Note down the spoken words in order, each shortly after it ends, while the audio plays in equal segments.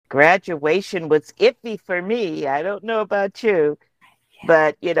graduation was iffy for me. I don't know about you,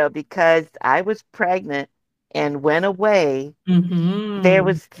 but because I was pregnant and went away, there Mm-hmm.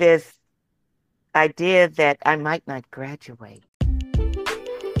 was this idea that I might not graduate.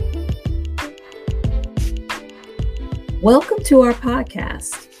 Welcome to our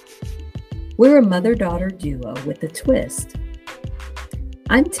podcast. We're a mother-daughter duo with a twist.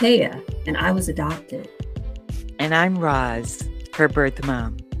 I'm Taya, and I was adopted. And I'm Roz, her birth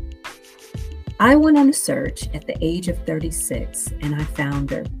mom. I went on a search at the age of 36, and I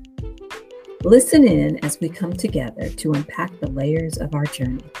found her. Listen in as we come together to unpack the layers of our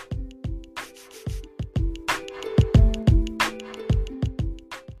journey.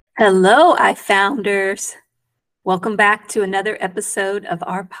 Hello, iFounders. Welcome back to another episode of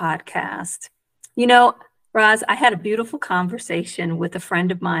our podcast. You know, Roz, I had a beautiful conversation with a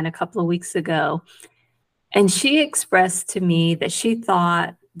friend of mine a couple of weeks ago, and she expressed to me that she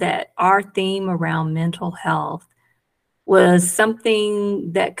thought that our theme around mental health was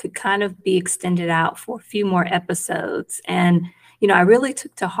something that could kind of be extended out for a few more episodes. And, I really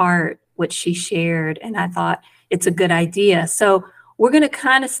took to heart what she shared, and I thought it's a good idea. So we're going to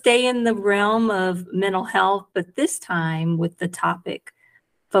kind of stay in the realm of mental health, but this time with the topic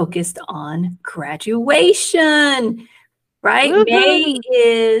focused on graduation, right? May Woohoo!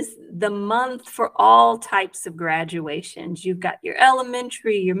 is the month for all types of graduations. You've got your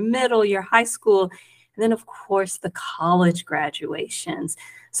elementary, your middle, your high school, and then, of course, the college graduations.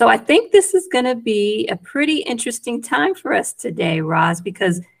 So I think this is going to be a pretty interesting time for us today, Roz,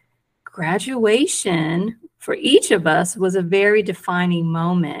 because graduation for each of us was a very defining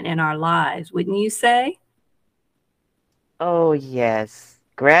moment in our lives, wouldn't you say? Oh, yes.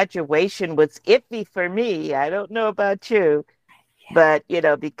 Graduation was iffy for me. I don't know about you, but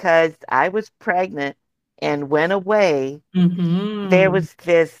because I was pregnant and went away, there Mm-hmm. was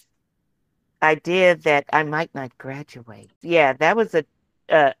this idea that I might not graduate. Yeah, that was a,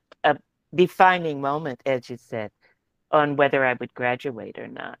 a defining moment, as you said, on whether I would graduate or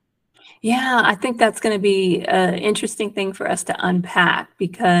not. Yeah, I think that's going to be an interesting thing for us to unpack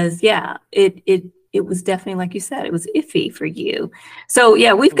because, yeah, it was definitely, like you said, it was iffy for you. So,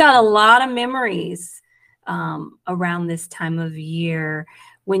 yeah, we've got a Mhm. lot of memories around this time of year.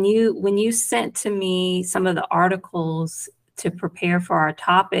 When you sent to me some of the articles to prepare for our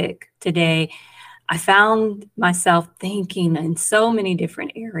topic today, I found myself thinking in so many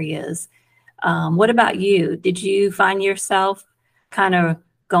different areas. What about you? Did you find yourself kind of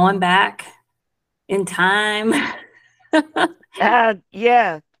going back in time?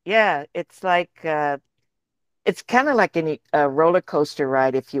 Yeah, yeah. It's kind of like a roller coaster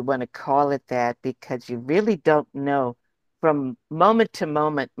ride, if you want to call it that, because you really don't know from moment to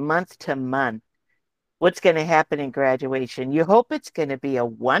moment, month to month, what's going to happen in graduation. You hope it's going to be a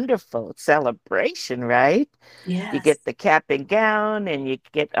wonderful celebration, right? You Yes. get the cap and gown and you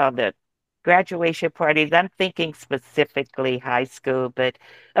get all the graduation parties. I'm thinking specifically high school, but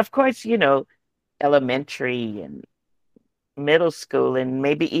of course, elementary and middle school and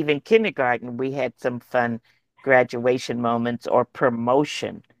maybe even kindergarten, we had some fun graduation moments or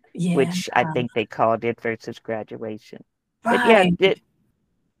promotion, Yeah. which I think they called it versus graduation. But yeah, Right.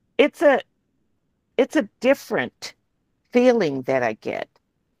 it's a it's a different feeling that I get.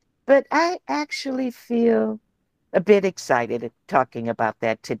 But I actually feel a bit excited at talking about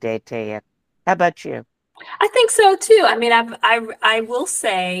that today, Taya. How about you? I think so too. I mean, I will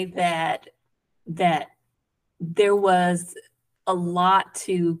say that there was a lot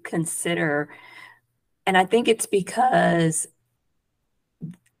to consider, and I think it's because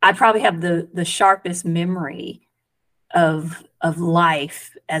I probably have the sharpest memory of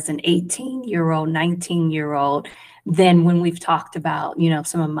life as an 18-year-old, 19-year-old than when we've talked about,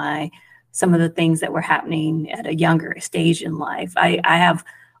 some of the things that were happening at a younger stage in life. I have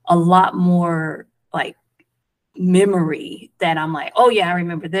a lot more like memory that I'm like, oh yeah, I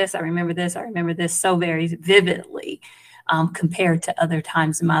remember this, I remember this, I remember this so very vividly, compared to other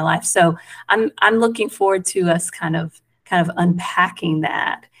times in my life. So I'm looking forward to us kind of unpacking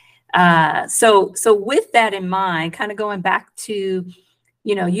that. So with that in mind, kind of going back to,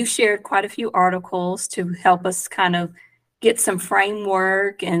 you shared quite a few articles to help us kind of get some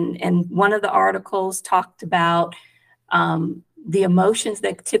framework, and one of the articles talked about the emotions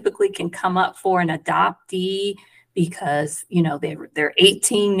that typically can come up for an adoptee because they're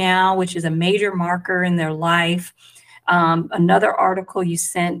 18 now, which is a major marker in their life. Another article you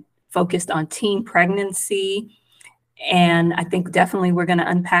sent focused on teen pregnancy, and I think definitely we're going to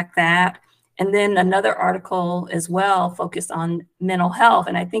unpack that. And then another article as well focused on mental health.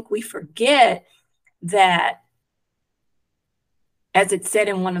 And I think we forget that as it said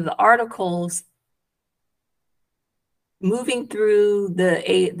in one of the articles, moving through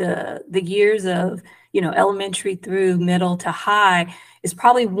the years of, elementary through middle to high is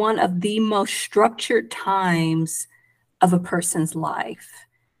probably one of the most structured times of a person's life,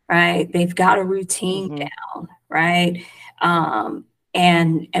 right? They've got a routine Hmm. down, right? Um,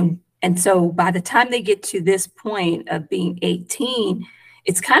 and so by the time they get to this point of being 18,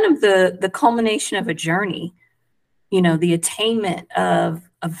 it's kind of the culmination of a journey, the attainment of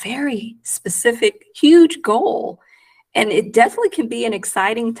a very specific, huge goal. And it definitely can be an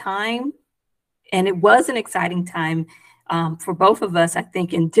exciting time. And it was an exciting time for both of us, I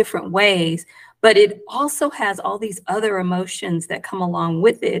think, in different ways. But it also has all these other emotions that come along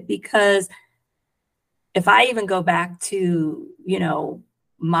with it. Because if I even go back to,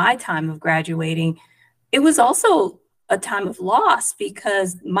 my time of graduating, it was also a time of loss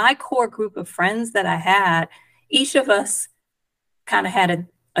because my core group of friends that I had, each of us kind of had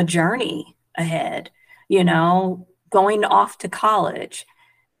a journey ahead, going off to college.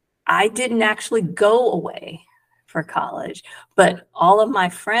 I didn't actually go away for college, but all of my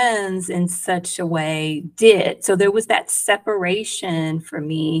friends in such a way did. So there was that separation for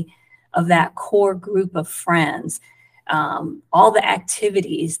me of that core group of friends, all the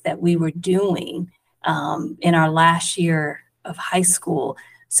activities that we were doing in our last year of high school.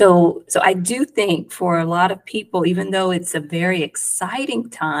 So I do think for a lot of people, even though it's a very exciting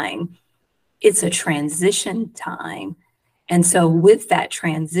time, it's a transition time. And so with that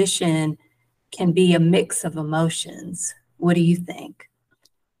transition can be a mix of emotions. What do you think?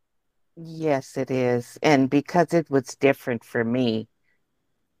 Yes, it is. And because it was different for me,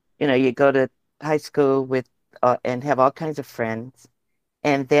 you go to high school with and have all kinds of friends.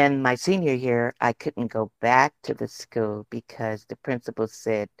 And then my senior year, I couldn't go back to the school because the principal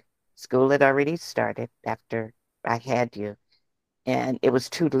said school had already started after I had you, and it was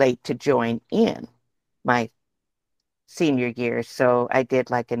too late to join in my senior year. So I did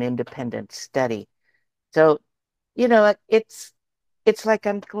like an independent study. So, it's like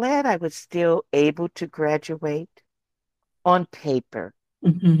I'm glad I was still able to graduate on paper,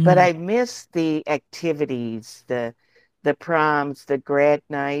 but Mhm. I miss the activities, the proms, the grad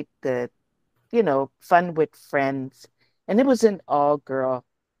night, the fun with friends. And it was an all-girl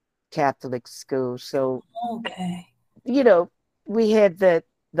Catholic school. So, Okay. you know, we had the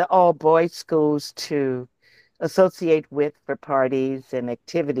all-boys schools to associate with for parties and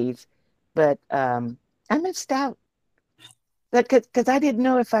activities, but I missed out because I didn't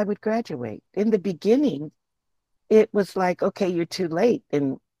know if I would graduate. In the beginning, it was like, okay, you're too late.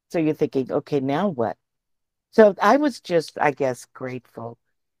 And so you're thinking, okay, now what? So I was just, I guess, grateful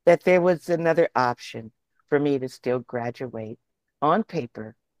that there was another option for me to still graduate on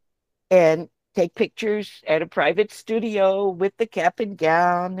paper and take pictures at a private studio with the cap and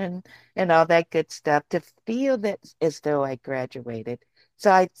gown and all that good stuff to feel that as though I graduated.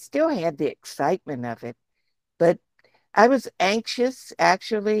 So I still had the excitement of it, but I was anxious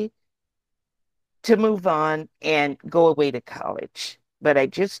actually to move on and go away to college, but I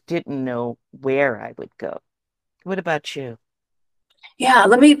just didn't know where I would go. What about you? Yeah,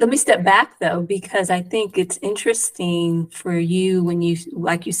 let me step back though, because I think it's interesting for you when you,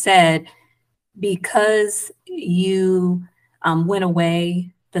 like you said, because you went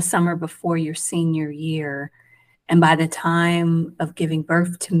away the summer before your senior year. And by the time of giving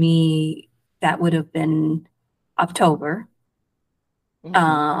birth to me, that would have been October. Hmm.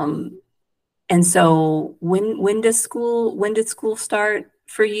 Um, and so when did school start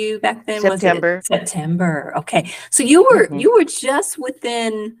for you back then? Was it September. September? Okay. So you were Hmm. you were just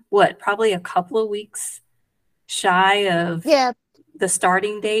within what, probably a couple of weeks shy of Yeah, the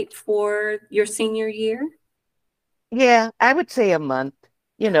starting date for your senior year? yeah, I would say a month,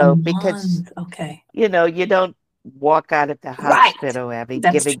 A because, month. Okay. you don't walk out of the Right. hospital having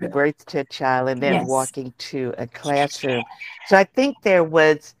That's giving true. birth to a child and then Yes. walking to a classroom. So I think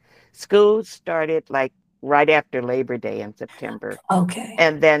school started like right after Labor Day in September. Okay.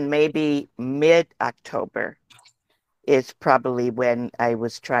 And then maybe mid-October is probably when I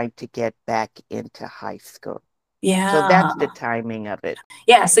was trying to get back into high school. So that's the Yeah. timing of it.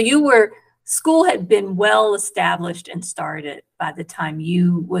 Yeah, so school had been well established and started by the time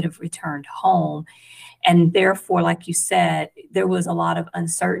you would have returned home. And therefore, like you said, there was a lot of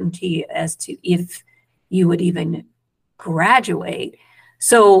uncertainty as to if you would even graduate.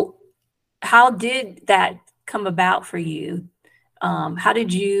 So, how did that come about for you? How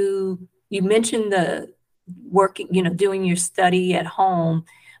did you mentioned the working, doing your study at home,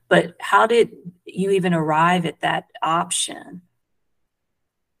 but how did you even arrive at that option?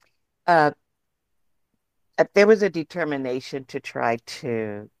 Uh, there was a determination to try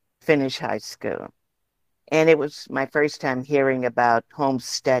to finish high school. And it was my first time hearing about home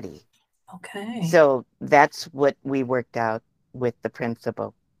study. Okay. So that's what we worked out with the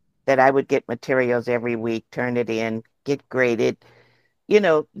principal, that I would get materials every week, turn it in, get graded, you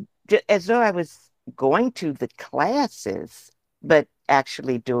know, as though I was going to the classes, but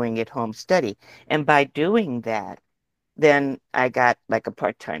actually doing it home study. And by doing that, then I got like a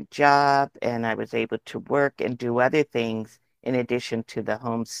part-time job and I was able to work and do other things in addition to the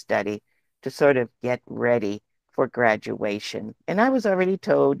home study to sort of get ready for graduation. And I was already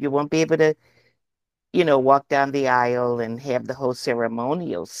told you won't be able to, walk down the aisle and have the whole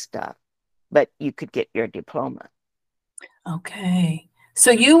ceremonial stuff, but you could get your diploma. Okay.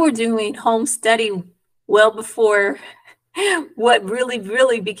 So you were doing home study well before what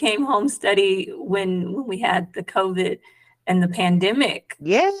really became home study when we had the COVID and the pandemic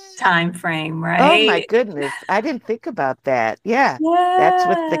Yeah. time frame, Oh my right? goodness. I didn't think about that. Yeah. That's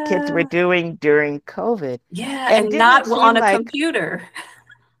what the kids were Yeah. doing during COVID. Yeah, And and didn't it not seem on a like, computer.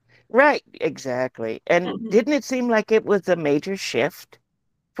 right, exactly. And Mhm. didn't it seem like it was a major shift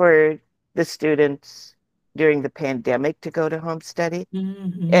for the students during the pandemic to go to home study?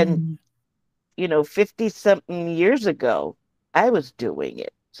 And, Mhm. 50 something years ago, I was doing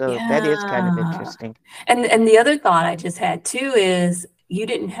it. So that is kind of Yeah. interesting. And the other thought I just had too is you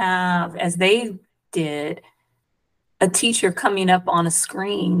didn't have, as they did, a teacher coming up on a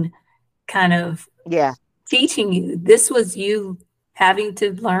screen kind of Yeah. teaching you. This was you having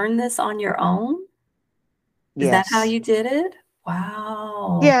to learn this on your own? Is that how Yes. you did it?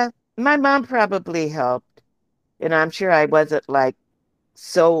 Wow. Yeah. My mom probably helped. And I'm sure I wasn't like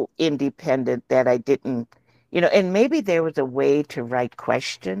so independent that I didn't, and maybe there was a way to write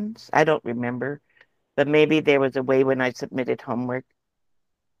questions. I don't remember, but maybe there was a way when I submitted homework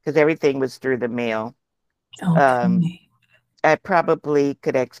because everything was through the mail. Um, Okay. I probably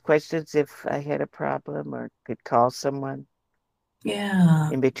could ask questions if I had a problem or could call someone Yeah.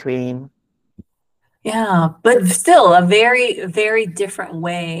 in between. Yeah, but still a very different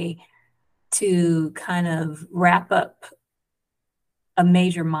way to kind of wrap up a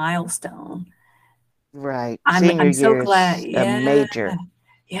major milestone. Right. I'm Senior I'm so year glad. is a Yeah, major.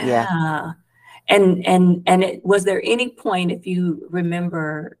 Yeah. yeah. And it was there any point, if you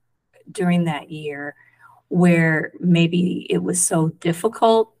remember during that year, where maybe it was so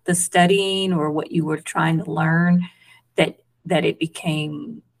difficult, the studying or what you were trying to learn, that it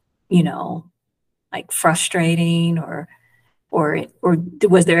became, you know, like frustrating or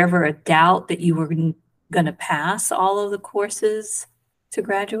was there ever a doubt that you were gonna pass all of the courses to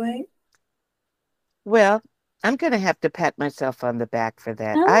graduate? Well, I'm going to have to pat myself on the back for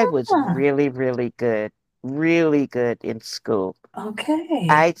that. I was Ah, really good in school. okay.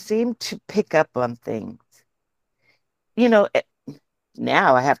 I seem to pick up on things. You know, eh,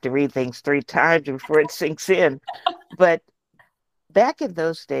 Now I have to read things 3 times before it sinks in. But back in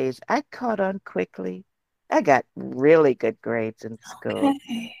those days, I caught on quickly. I got really good grades in school.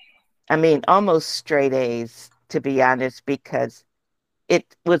 Okay. I mean, almost straight A's, to be honest, because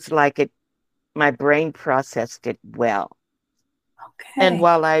it was like my brain processed it well. And Okay.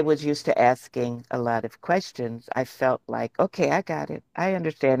 while I was used to asking a lot of questions, I felt like, okay, I got it. I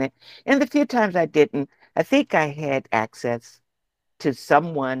understand it. And the few times I didn't, I think I had access to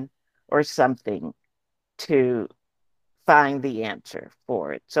someone or something to find the answer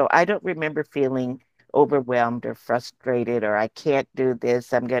for it. So I don't remember feeling overwhelmed or frustrated or I can't do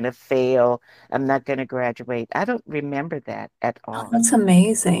this, I'm going to fail, I'm not going to graduate. I don't remember that at Oh, all. that's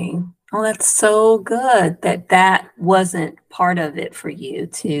amazing. Oh, that's so good that that wasn't part of it for you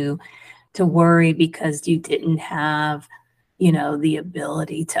to worry because you didn't have, the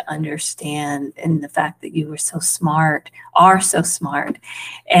ability to understand and the fact that you were so smart, are so smart,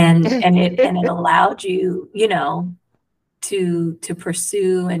 and it allowed you, to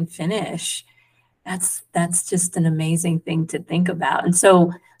pursue and finish. That's just an amazing thing to think about. And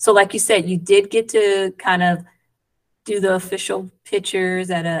so like you said, you did get to kind of do the official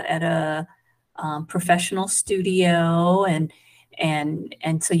pictures at a professional studio, and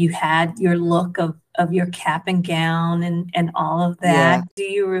so you had your look of your cap and gown and all of that. Yeah. Do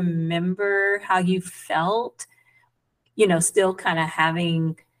you remember how you felt? Still kind of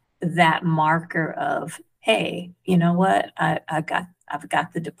having that marker of, hey, you know what? I've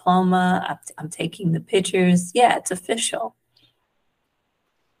got the diploma. I'm taking the pictures. Yeah, it's official.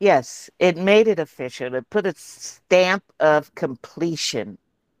 Yes, it made it official. It put a stamp of completion.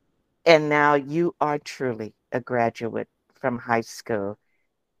 And now you are truly a graduate from high school.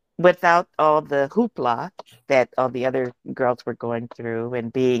 without all the hoopla that all the other girls were going through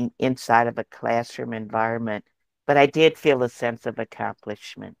and being inside of a classroom environment. But I did feel a sense of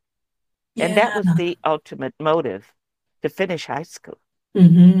accomplishment. And Yeah. that was the ultimate motive to finish high school.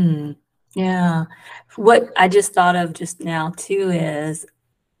 Hmm. Yeah. What I just thought of just now too is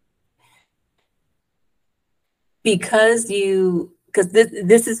because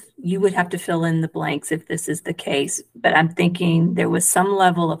this is you would have to fill in the blanks if this is the case, but I'm thinking there was some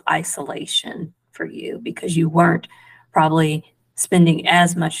level of isolation for you because you weren't probably spending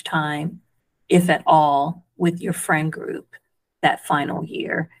as much time, if at all, with your friend group that final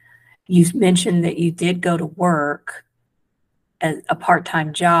year. You mentioned that you did go to work as a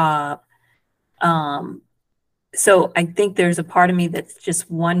part-time job. Um, so I think there's a part of me that's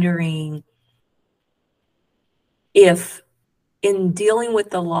just wondering if in dealing with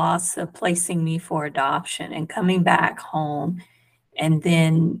the loss of placing me for adoption and coming back home and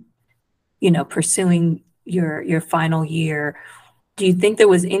then, pursuing your final year, do you think there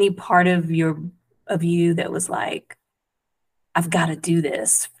was any part of you that was like, I've got to do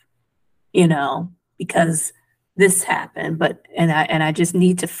this, because this happened, but and I just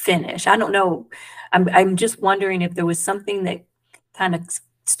need to finish. I don't know. I'm just wondering if there was something that kind of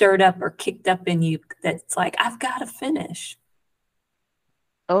stirred up or kicked up in you that's like, I've got to finish.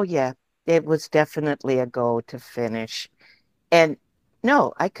 Oh, yeah, it was definitely a goal to finish. And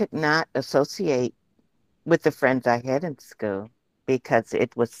no, I could not associate with the friends I had in school because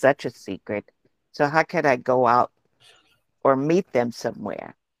it was such a secret. So, how could I go out or meet them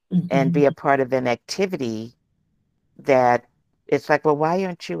somewhere and be a Mhm. part of an activity that it's like, well, why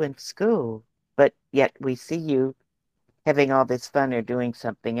aren't you in school? But yet we see you having all this fun or doing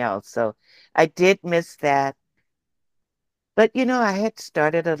something else. So I did miss that. But I had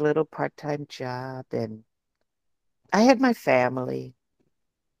started a little part-time job and I had my family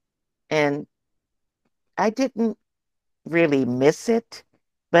and I didn't really miss it.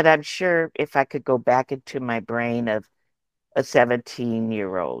 But I'm sure if I could go back into my brain of a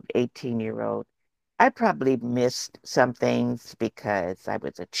 17-year-old, 18-year-old, I probably missed some things because I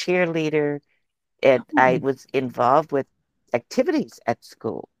was a cheerleader and I Oh, was involved with activities at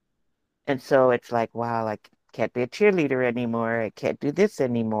school. And so it's like, wow, I can't be a cheerleader anymore. I can't do this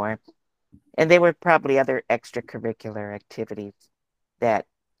anymore. And there were probably other extracurricular activities that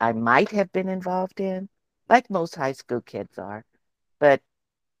I might have been involved in, like most high school kids are, but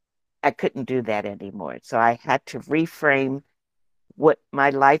I couldn't do that anymore. So I had to reframe what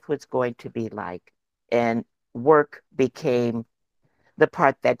my life was going to be like. And work became the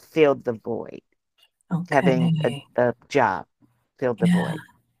part that filled the void. Having okay. a job filled the Yeah. void.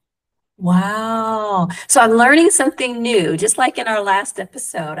 Wow. So I'm learning something new. Just like in our last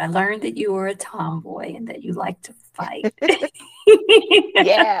episode, I learned that you were a tomboy and that you like to fight.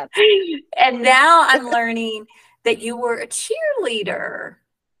 Yeah. And now I'm learning that you were a cheerleader.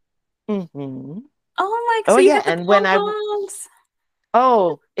 Hmm. Oh my, Oh, so you yeah. got the And pom-poms.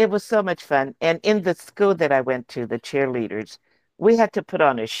 it was so much fun. And in the school that I went to, the cheerleaders, we had to put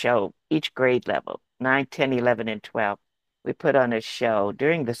on a show, each grade level, 9, 10, 11, and 12. We put on a show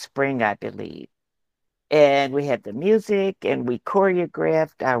during the spring, I believe. And we had the music and we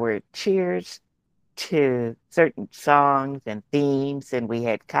choreographed our cheers to certain songs and themes, and we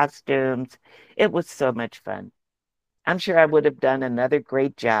had costumes. It was so much fun. I'm sure I would have done another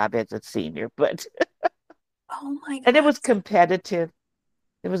great job as a senior, but Oh my and it was gosh. competitive.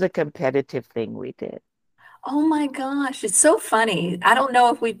 It was a competitive thing we did. Oh my gosh. It's so funny. I don't know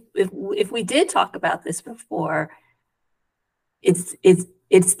if we did talk about this before. It's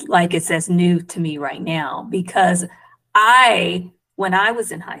like it's as new to me right now because when I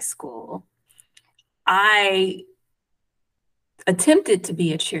was in high school, I attempted to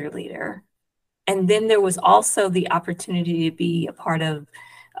be a cheerleader. And then there was also the opportunity to be a part of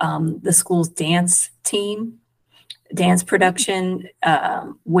the school's dance Mm. production,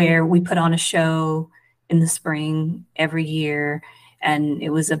 where we put on a show in the spring every year. And it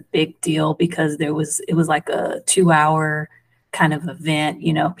was a big deal because it was like a 2 hour kind of event.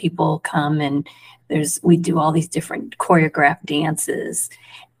 People come and we do all these different choreographed dances.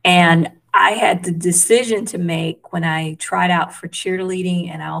 And I had the decision to make when I tried out for cheerleading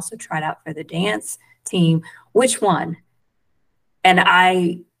and I also tried out for the dance team, which one? And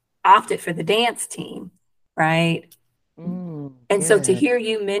I opted for the dance team, right? And so to Good. hear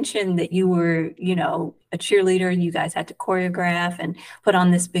you mention that you were, a cheerleader and you guys had to choreograph and put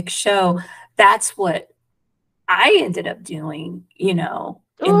on this big show, that's what I ended up doing, in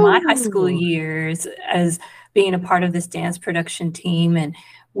my high school Ooh. years as being a part of this dance production team. And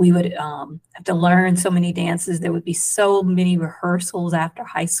we would have to learn so many dances. There would be so many rehearsals after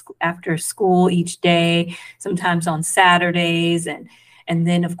high school, after school each day, sometimes on Saturdays, and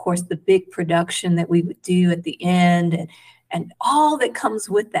then of course the big production that we would do at the end, and all that comes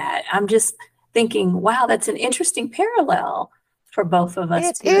with that. I'm just thinking, wow, that's an interesting parallel for both of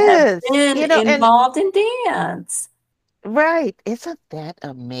us It to have is, been and involved in dance. right. Isn't that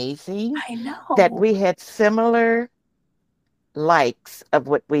amazing I that know. we had similar likes of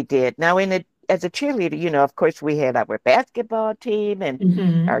what we did? Now, as a cheerleader, of course, we had our basketball team and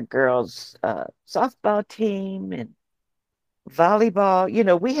our Hmm. girls' softball team and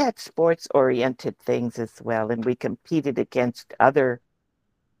volleyball. We had sports-oriented things as well, and we competed against other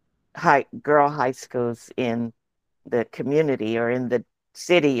high schools in the community or in the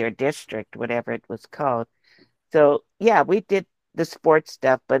city or district, whatever it was called. So, yeah, we did the sports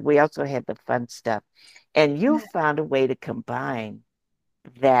stuff, but we also had the fun stuff. And you found a way to combine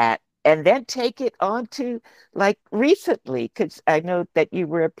that and then take it on to like recently, because I know that you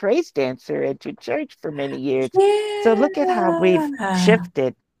were a praise dancer at your church for many years. So look at how we've Yeah,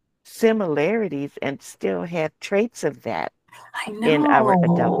 shifted similarities and still have traits of that I in our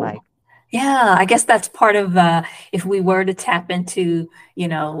adult know. life. Yeah, I guess that's part of if we were to tap into,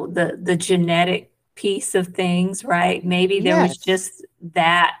 the genetic piece of things, right? Maybe there was Yes, just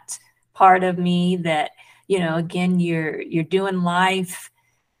that part of me that, again, you're doing life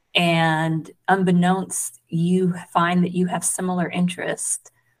and unbeknownst, you find that you have similar interests,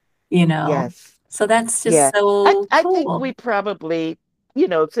 you know. yes. So that's just Yeah, so I think cool. we probably,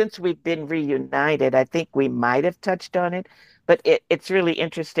 since we've been reunited, I think we might have touched on it, but it's really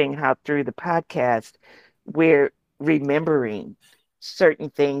interesting how through the podcast we're remembering certain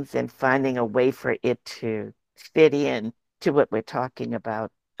things and finding a way for it to fit in to what we're talking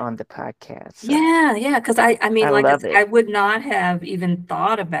about on the podcast. So Yeah, yeah, because I mean, I like I love said, it. I would not have even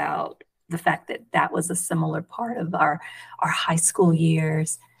thought about the fact that that was a similar part of our high school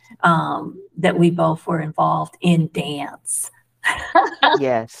years, that we both were involved in dance.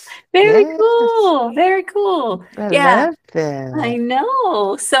 Yes, Very yes, cool, very cool. I Yeah, love I that.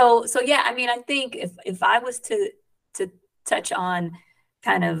 know. So yeah, I mean, I think if I was to touch on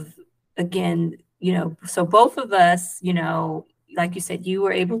kind of again, so both of us, like you said, you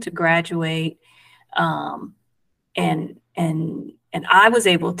were able to graduate, um, and I was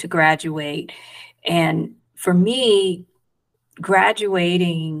able to graduate. And for me,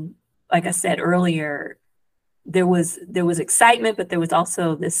 graduating, like I said earlier, there was excitement, but there was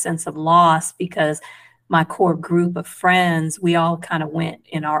also this sense of loss because my core group of friends, we all kind of went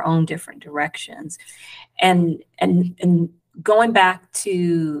in our own different directions. And going back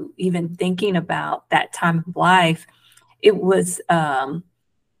to even thinking about that time of life, it was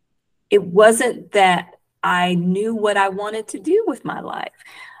it wasn't that I knew what I wanted to do with my life.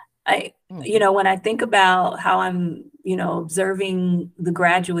 I, Mhm. when I think about how I'm, observing the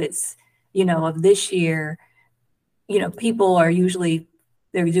graduates, of this year, people are usually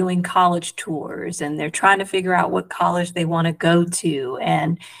they're doing college tours and they're trying to figure out what college they want to go to,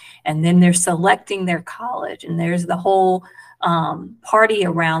 and then they're selecting their college, and there's the whole party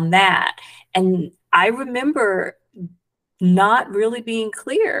around that. And I remember not really being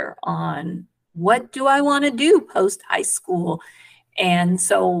clear on what do I want to do post high school. And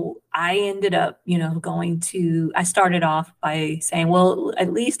so I ended up, I started off by saying, well,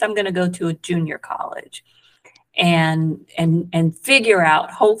 at least I'm going to go to a junior college and figure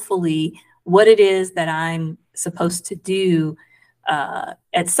out hopefully what it is that I'm supposed to do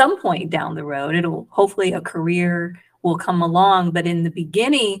at some point down the road. It'll hopefully a career will come along, but in the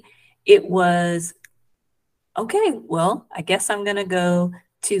beginning, it was okay. Well, I guess I'm going to go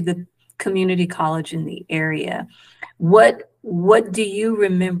to the community college in the area. What do you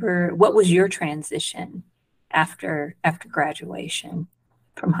remember? What was your transition after graduation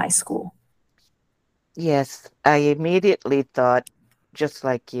from high school? Yes, I immediately thought, just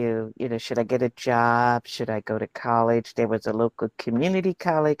like should I get a job? Should I go to college? There was a local community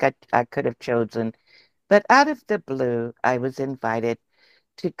college I could have chosen, but out of the blue, I was invited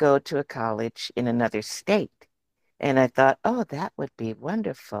to go to a college in another state. And I thought, oh, that would be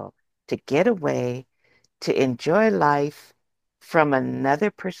wonderful to get away, to enjoy life from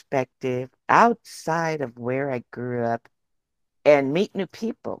another perspective outside of where I grew up and meet new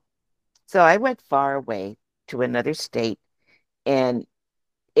people. So I went far away to another state, and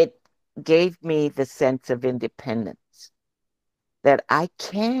it gave me the sense of independence that I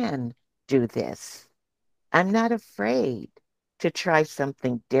can do this. I'm not afraid to try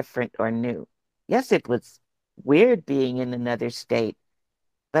something different or new. Yes, it was weird being in another state,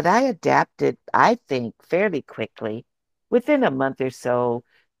 but I adapted, I think, fairly quickly. Within a month or so,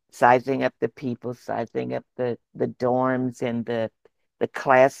 sizing up the people, sizing up the dorms and the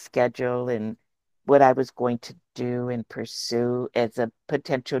class schedule and what I was going to do and pursue as a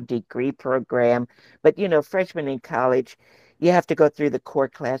potential degree program. But freshman in college, you have to go through the core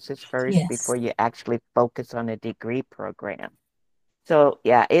classes first Yes. before you actually focus on a degree program. So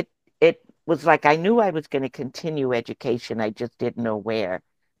yeah, it was like I knew I was going to continue education. I just didn't know where.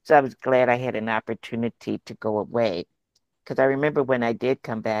 So I was glad I had an opportunity to go away. Because I remember when I did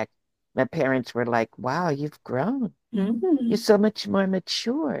come back, my parents were like, wow, you've grown. You're Mhm. so much more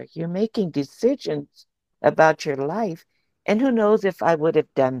mature. You're making decisions about your life. And who knows if I would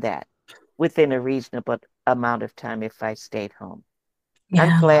have done that within a reasonable amount of time if I stayed home. I'm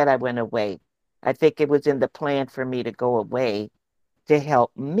Yeah. glad I went away. I think it was in the plan for me to go away to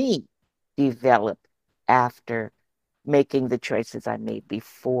help me develop after making the choices I made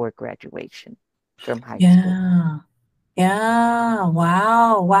before graduation from high school. Yeah. Yeah.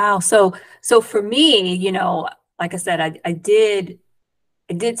 Wow. Wow. So for me, like I said, I did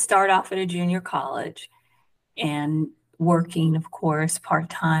start off at a junior college and working, of course,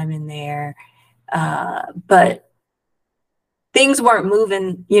 part-time in there. But things weren't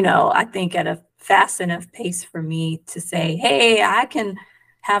moving, I think at a fast enough pace for me to say, hey, I can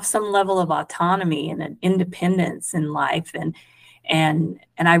have some level of autonomy and an independence in life. And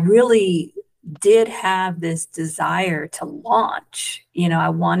I really did have this desire to launch. I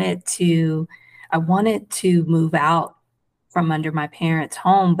wanted to move out from under my parents'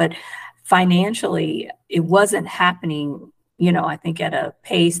 home, but financially it wasn't happening, I think at a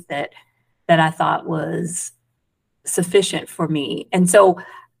pace that I thought was sufficient for me. And so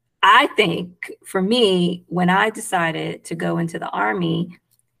I think for me, when I decided to go into the Army,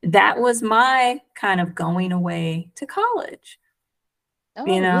 that was my kind of going away to college,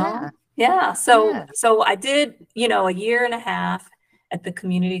 you Oh, know? yeah. Yeah. So Yeah. so I did, a year and a half at the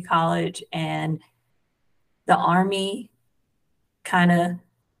community college, and the Army kind of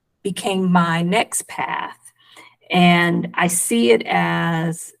became my next path. And I see it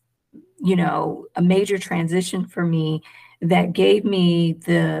as, a major transition for me that gave me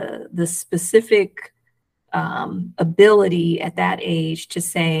the specific ability at that age to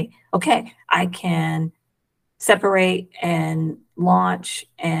say, okay, I can separate and launch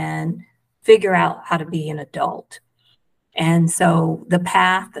and figure out how to be an adult. And so the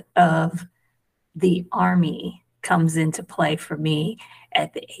path of the Army comes into play for me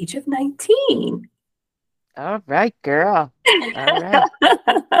at the age of 19. All right, girl. All right.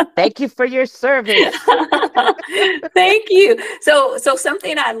 Thank you for your service. Thank you. So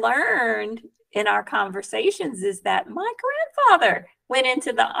something I learned in our conversations is that my grandfather went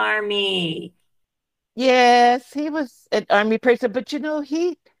into the Army. Yes, he was an army person, but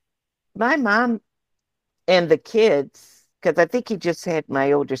my mom and the kids, because I think he just had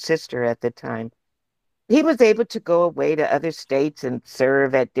my older sister at the time, he was able to go away to other states and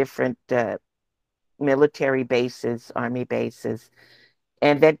serve at different military bases, army bases,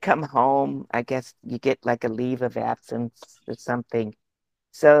 and then come home. I guess you get like a leave of absence or something.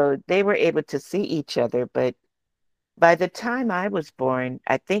 So they were able to see each other, but by the time I was born,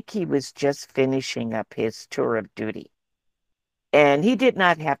 I think he was just finishing up his tour of duty. And he did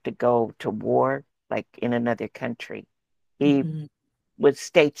not have to go to war like in another country. He Mhm. was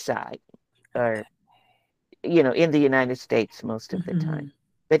stateside or, in the United States most of the time. Mhm.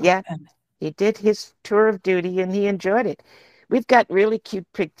 But yeah, Okay. he did his tour of duty and he enjoyed it. We've got really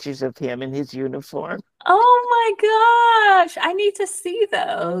cute pictures of him in his uniform. Oh my gosh, I need to see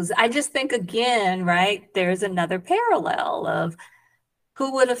those. I just think again, right, there's another parallel of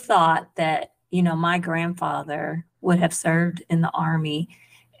who would have thought that, my grandfather would have served in the Army,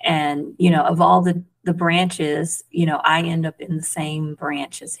 and, of all the branches, I end up in the same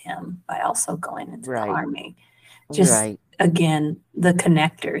branch as him by also going into the Right, Army. Just right. again, the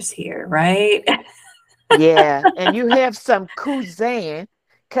connectors here, right? Yeah, and you have some cousins.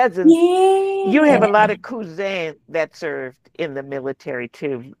 You have a Yeah. lot of cousins that served in the military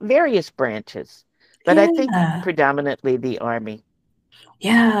too, various branches, but I think Yeah. predominantly the Army.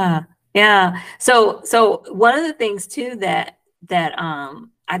 Yeah. Yeah. So one of the things too that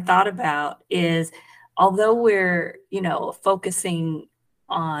I thought about is, although we're, focusing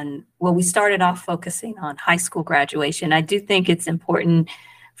on, well, we started off focusing on high school graduation. I do think it's important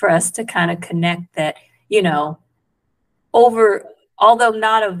for us to kind of connect that, you know, over, although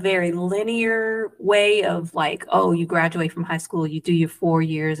not a very linear way of like, oh, you graduate from high school, you do your 4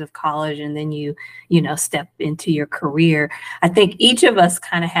 years of college, and then you step into your career. I think each of us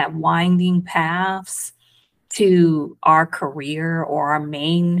kind of have winding paths to our career or our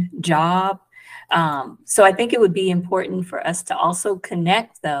main job. So I think it would be important for us to also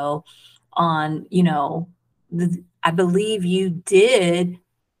connect though on, I believe you did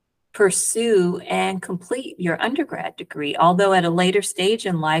pursue and complete your undergrad degree, although at a later stage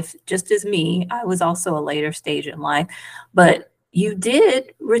in life, just as me, I was also a later stage in life, but you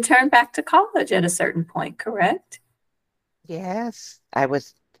did return back to college at a certain point, correct? Yes, I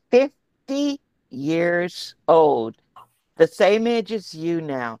was 50 years old, the same age as you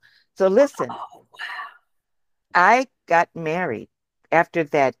now. So listen, Oh, I got married after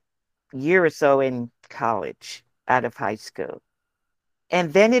that year or so in college, out of high school.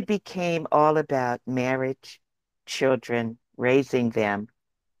 And then it became all about marriage, children, raising them,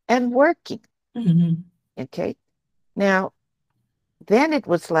 and working. wow. Mhm. Okay. Now, then it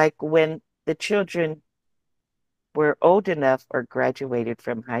was like when the children were old enough or graduated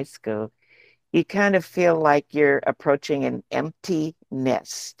from high school, you kind of feel like you're approaching an empty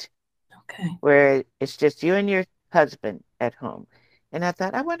nest Okay. where it's just you and your husband at home. And I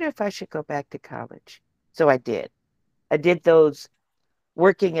thought, I wonder if I should go back to college. So I did. I did those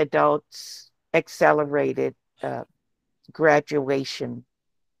working adults accelerated uh, graduation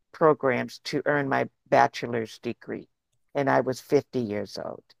programs to earn my bachelor's degree. And I was 50 years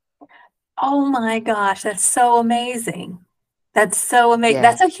old. Oh my gosh, that's so amazing. That's so amazing. Yeah,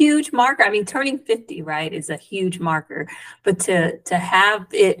 That's a huge marker. I mean, turning 50, right, is a huge marker. But to have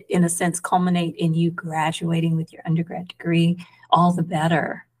it, in a sense, culminate in you graduating with your undergrad degree, all the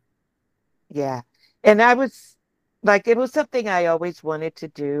better. yeah. And I was like, it was something I always wanted to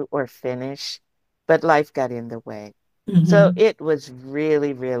do or finish, but life got in the way. So Mhm. it was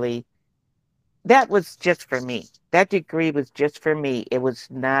really, really, that was just for me. That degree was just for me. It was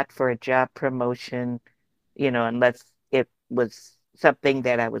not for a job promotion, unless it was something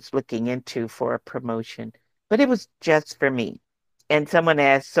that I was looking into for a promotion. But it was just for me. And someone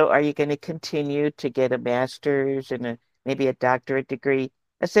asked, so are you going to continue to get a master's and maybe a doctorate degree?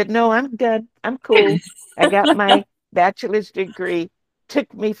 I said, no, I'm done. I'm cool. I got my bachelor's degree.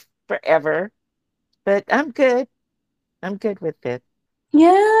 Took me forever, but I'm good. I'm good with it.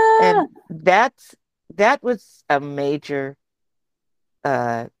 Yeah. And that was a major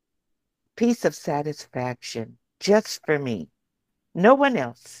uh, piece of satisfaction just for me. No one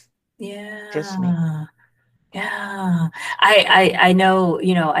else, just me. Yeah. Yeah. I know,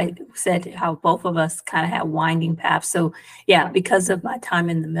 I said how both of us kind of had winding paths. So yeah, because of my time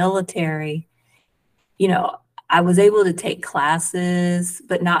in the military, you know, I was able to take classes,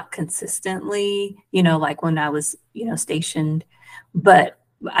 but not consistently, like when I was, stationed. But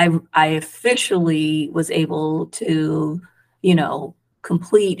I officially was able to, you know,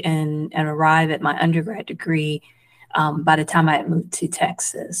 complete and arrive at my undergrad degree by the time I had moved to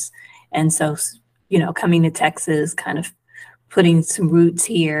Texas. And so, coming to Texas, kind of putting some roots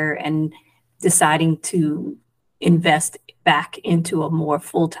here and deciding to invest back into a more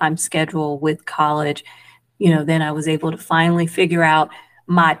full-time schedule with college, then I was able to finally figure out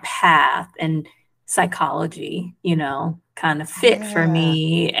my path, and psychology, kind of fit for Yeah,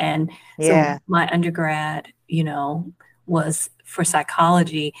 me. And so yeah, my undergrad, was for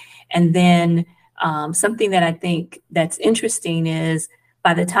psychology. And then something that I think that's interesting is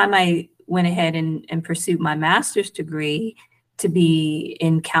by the time I went ahead and pursued my master's degree to be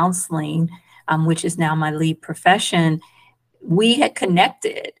in counseling, which is now my lead profession, we had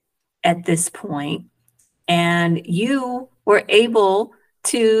connected at this point, and you were able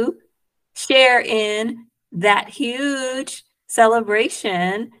to share in that huge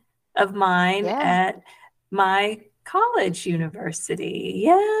celebration of mine yeah. at my college university.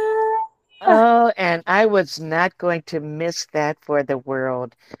 Yeah. Oh, and I was not going to miss that for the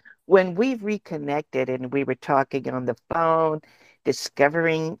world. When we reconnected and we were talking on the phone,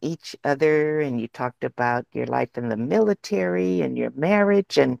 discovering each other, and you talked about your life in the military and your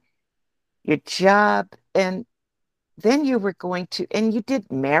marriage and your job, and then you were going to, and you did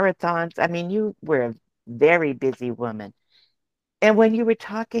marathons. I mean, you were a very busy woman. And when you were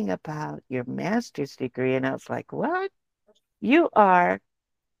talking about your master's degree, and I was like, what? You are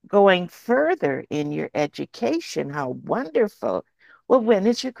going further in your education. How wonderful. Well, when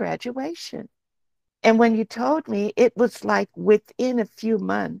is your graduation? And when you told me, it was like within a few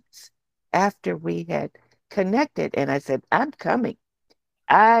months after we had connected. And I said, I'm coming.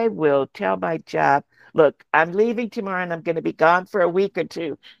 I will tell my job, look, I'm leaving tomorrow and I'm going to be gone for a week or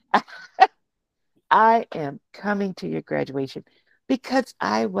two. I am coming to your graduation because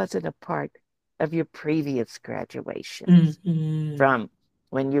I wasn't a part of your previous graduations Hmm. from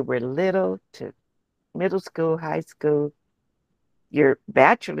when you were little to middle school, high school, your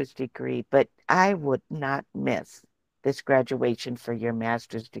bachelor's degree, but I would not miss this graduation for your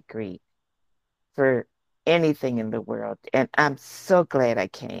master's degree. for anything in the world. And I'm so glad I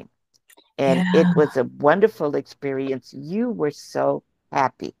came. And it Yeah. was a wonderful experience. You were so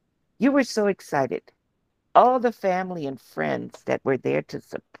happy. You were so excited. All the family and friends that were there to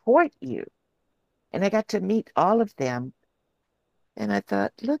support you. And I got to meet all of them. And I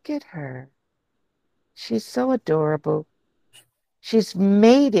thought, look at her. She's so adorable. She's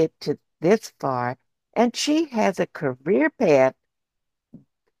made it to this far. And she has a career path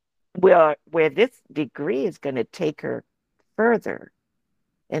where this degree is going to take her further.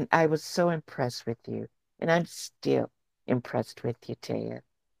 And I was so impressed with you. And I'm still impressed with you, Taya.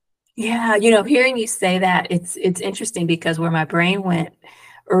 Yeah, hearing you say that, it's interesting because where my brain went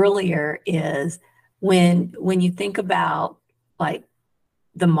earlier is when you think about like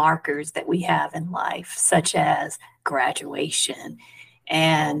the markers that we have in life, such as graduation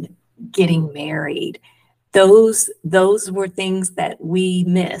and getting married. Those were things that we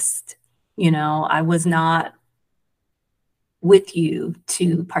missed. I was not with you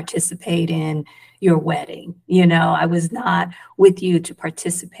to participate in your wedding. I was not with you to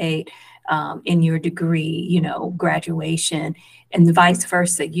participate in your degree, graduation, and vice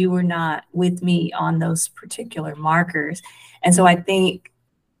versa. You were not with me on those particular markers. And so I think,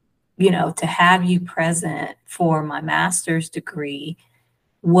 to have you present for my master's degree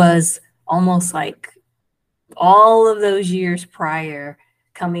was almost like all of those years prior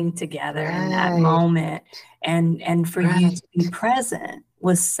coming together in that Right, moment, and for you to be right. present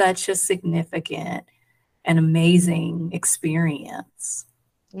was such a significant and amazing experience.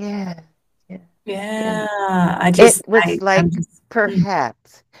 Yeah, yeah. Yeah, And it was I'm like just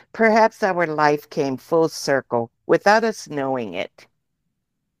perhaps our life came full circle without us knowing it,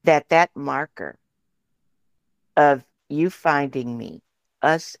 that marker of you finding me,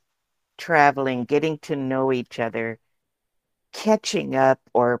 us traveling, getting to know each other, catching up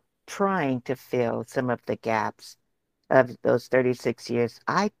or trying to fill some of the gaps of those 36 years.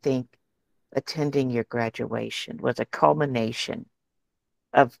 I think attending your graduation was a culmination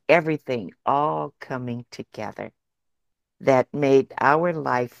of everything all coming together that made our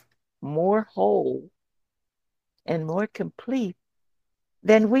life more whole and more complete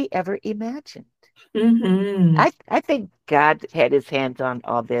than we ever imagined. Mhm. I think God had his hands on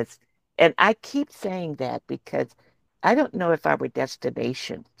all this. And I keep saying that because I don't know if our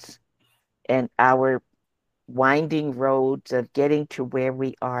destinations and our winding roads of getting to where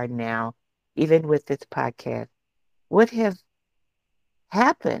we are now, even with this podcast, would have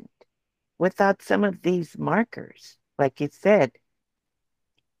happened without some of these markers. Like you said,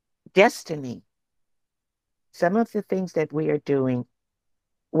 destiny. Some of the things that we are doing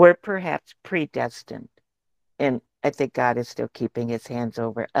were perhaps predestined. And I think God is still keeping his hands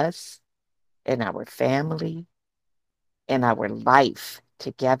over us and our family and our life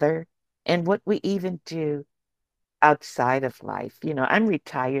together and what we even do outside of life. I'm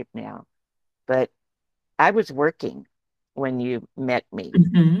retired now, but I was working when you met me.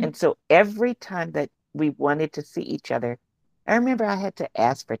 Mhm. And so every time that we wanted to see each other, I remember I had to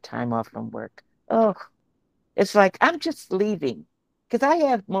ask for time off from work. Oh, it's like I'm just leaving because I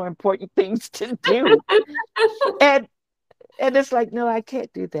have more important things to do. And and it's like, no, I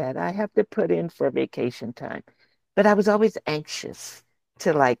can't do that. I have to put in for vacation time. But I was always anxious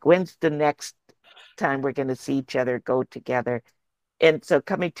to like, when's the next time we're going to see each other, go together? And so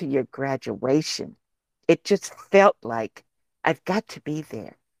coming to your graduation, it just felt like I've got to be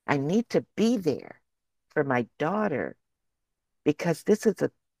there. I need to be there for my daughter because this is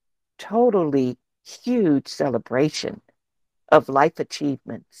a totally huge celebration of life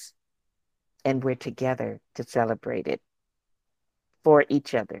achievements. And we're together to celebrate it for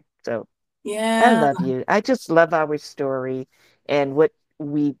each other. So I Yeah. love you. I just love our story and what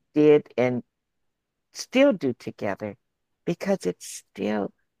we did and still do together because it's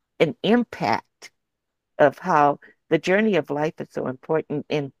still an impact of how the journey of life is so important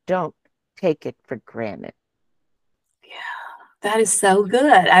and don't take it for granted. Yeah. That is so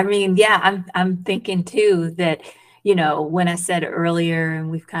good. I mean, yeah, I'm thinking too that, when I said earlier,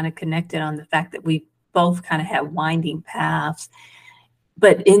 and we've kind of connected on the fact that we both kind of have winding paths,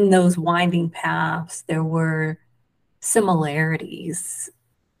 but in those winding paths, there were similarities,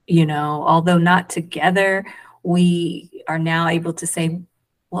 although not together, we are now able to say,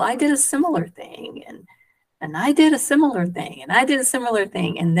 well, I did a similar thing, and I did a similar thing, and I did a similar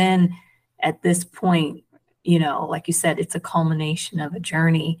thing. And then at this point, like you said, it's a culmination of a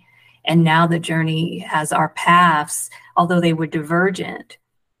journey. And now the journey has our paths, although they were divergent,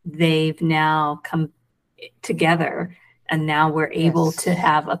 they've now come together. And now we're able to Yes.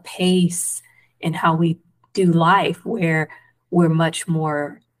 have a pace in how we do life where we're much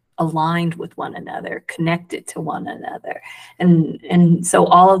more aligned with one another, connected to one another. And so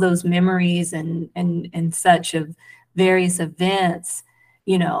all of those memories and such of various events,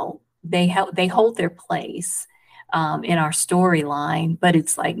 you know, they hold their place in our storyline, but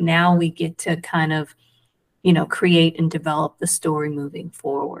it's like now we get to kind of, you know, create and develop the story moving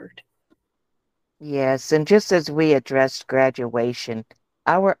forward. Yes, and just as we addressed graduation,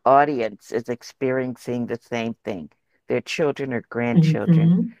 our audience is experiencing the same thing. Their children or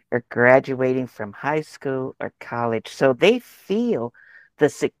grandchildren Hmm. are graduating from high school or college, so they feel the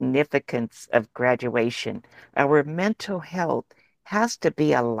significance of graduation. Our mental health has to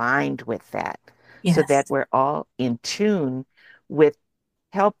be aligned with that so that Yes. we're all in tune with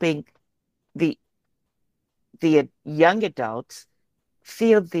helping the the young adults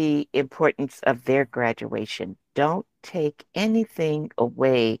feel the importance of their graduation. Don't take anything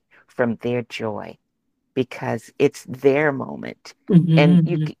away from their joy because it's their moment. And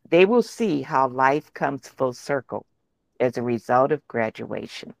Hmm. they will see how life comes full circle as a result of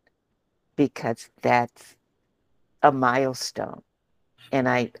graduation because that's a milestone. And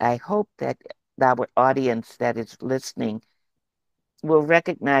I hope that our audience that is listening will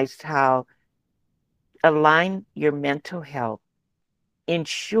recognize how align your mental health,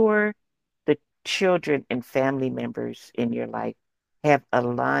 ensure the children and family members in your life have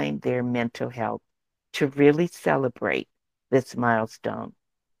aligned their mental health to really celebrate this milestone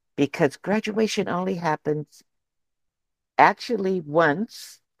because graduation only happens actually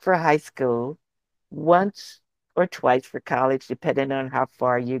once for high school, once or twice for college, depending on how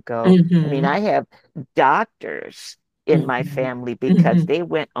far you go. I mean, Hmm. I have doctors in my Hmm. family because Hmm. they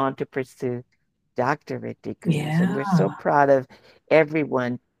went on to pursue doctorate degrees. And we're so Yeah. proud of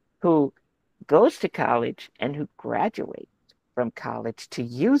everyone who goes to college and who graduates from college to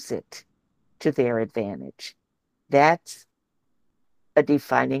use it to their advantage. That's a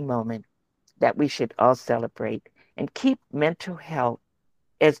defining moment that we should all celebrate and keep mental health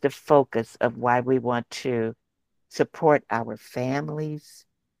as the focus of why we want to support our families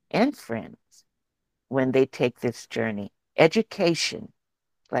and friends when they take this journey. Education,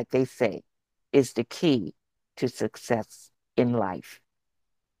 like they say, is the key to success in life.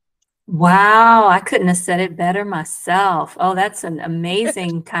 Wow, I couldn't have said it better myself. Oh, that's an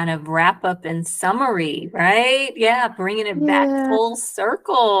amazing kind of wrap up and summary, right? Yeah, bringing it back Yeah, full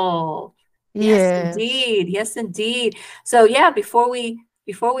circle. Yes, yes. indeed. Yes, indeed. So yeah, before we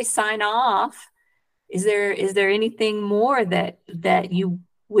sign off, is there anything more that you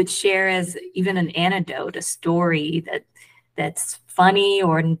would share as even an anecdote, a story that's funny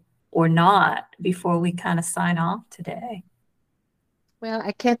or not before we kind of sign off today? Well,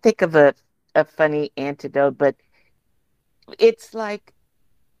 I can't think of a funny antidote, but it's like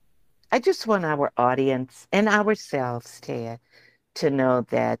I just want our audience and ourselves, Taya, to know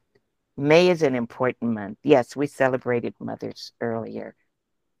that May is an important month. Yes, we celebrated mothers earlier,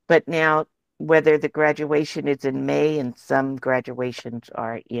 but now whether the graduation is in May and some graduations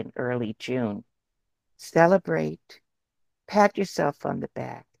are in early June, celebrate, pat yourself on the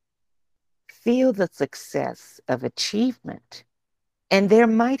back, feel the success of achievement. And there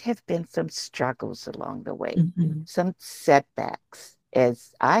might have been some struggles along the way, Mhm. some setbacks,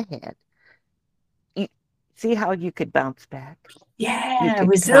 as I had. You see how you could bounce back? You Yeah, could come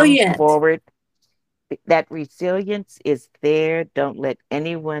resilient. forward. That resilience is there. Don't let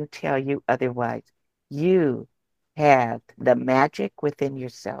anyone tell you otherwise. You have the magic within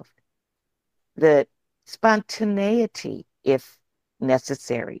yourself, the spontaneity, if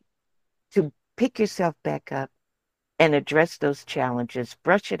necessary, to pick yourself back up and address those challenges,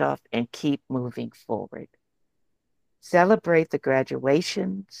 brush it off, and keep moving forward. Celebrate the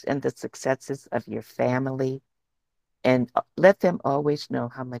graduations and the successes of your family, and let them always know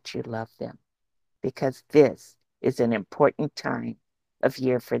how much you love them because this is an important time of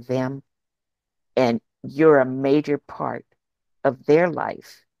year for them, and you're a major part of their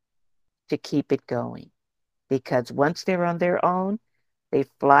life to keep it going. Because once they're on their own, they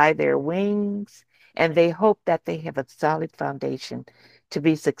fly their wings and they hope that they have a solid foundation to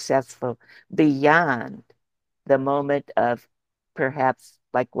be successful beyond the moment of perhaps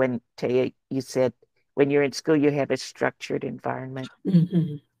like when Taya, you said when you're in school, you have a structured environment.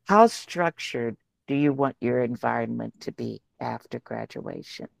 Mhm. How structured do you want your environment to be after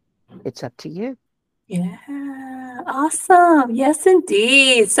graduation? It's up to you. Yeah, awesome. Yes,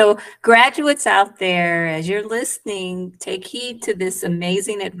 indeed. So, graduates out there, as you're listening, take heed to this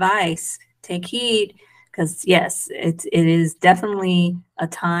amazing advice. Take heed because, yes, it is definitely a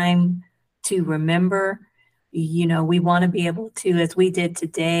time to remember. You know, we want to be able to, as we did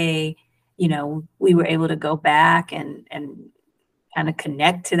today, you know, we were able to go back and kind of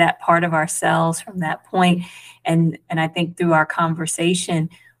connect to that part of ourselves from that point. And I think through our conversation,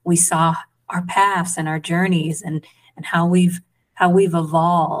 we saw our paths and our journeys and how we've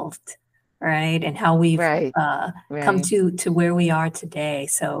evolved, right? And how we've Right. come Right. to where we are today.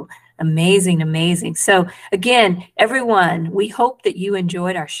 So amazing, amazing. So again, everyone, we hope that you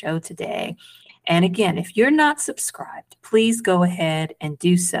enjoyed our show today. And again, if you're not subscribed, please go ahead and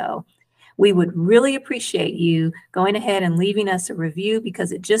do so. We would really appreciate you going ahead and leaving us a review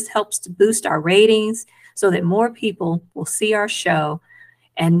because it just helps to boost our ratings so that more people will see our show.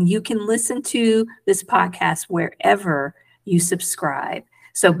 And you can listen to this podcast wherever you subscribe.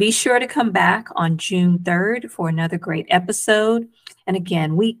 So be sure to come back on June 3rd for another great episode. And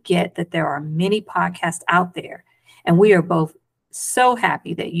again, we get that there are many podcasts out there, and we are both so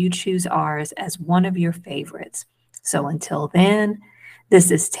happy that you choose ours as one of your favorites. So until then, this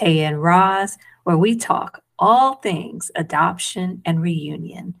is Taya and Roz, where we talk all things adoption and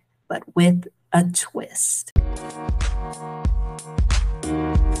reunion, but with a twist.